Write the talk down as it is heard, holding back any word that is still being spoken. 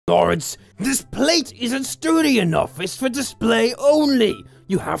Lawrence, this plate isn't sturdy enough. It's for display only.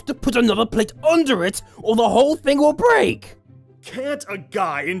 You have to put another plate under it, or the whole thing will break. Can't a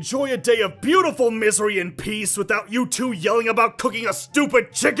guy enjoy a day of beautiful misery and peace without you two yelling about cooking a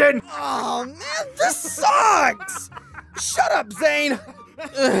stupid chicken? Oh man, this sucks! Shut up, Zane!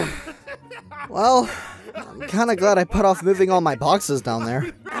 Well, I'm kinda glad I put off moving all my boxes down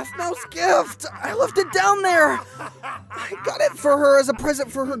there. Aphna's gift! I left it down there! I got it for her as a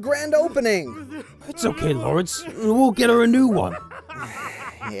present for her grand opening. It's okay, Lawrence. We'll get her a new one.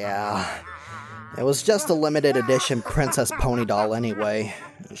 Yeah. It was just a limited edition Princess Pony doll anyway.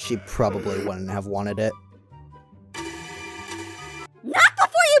 She probably wouldn't have wanted it. Not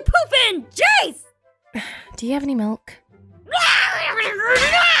before you poop in! Jace! Do you have any milk?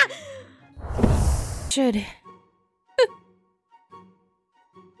 Should.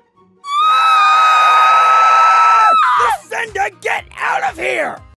 Lucinda, get out of here!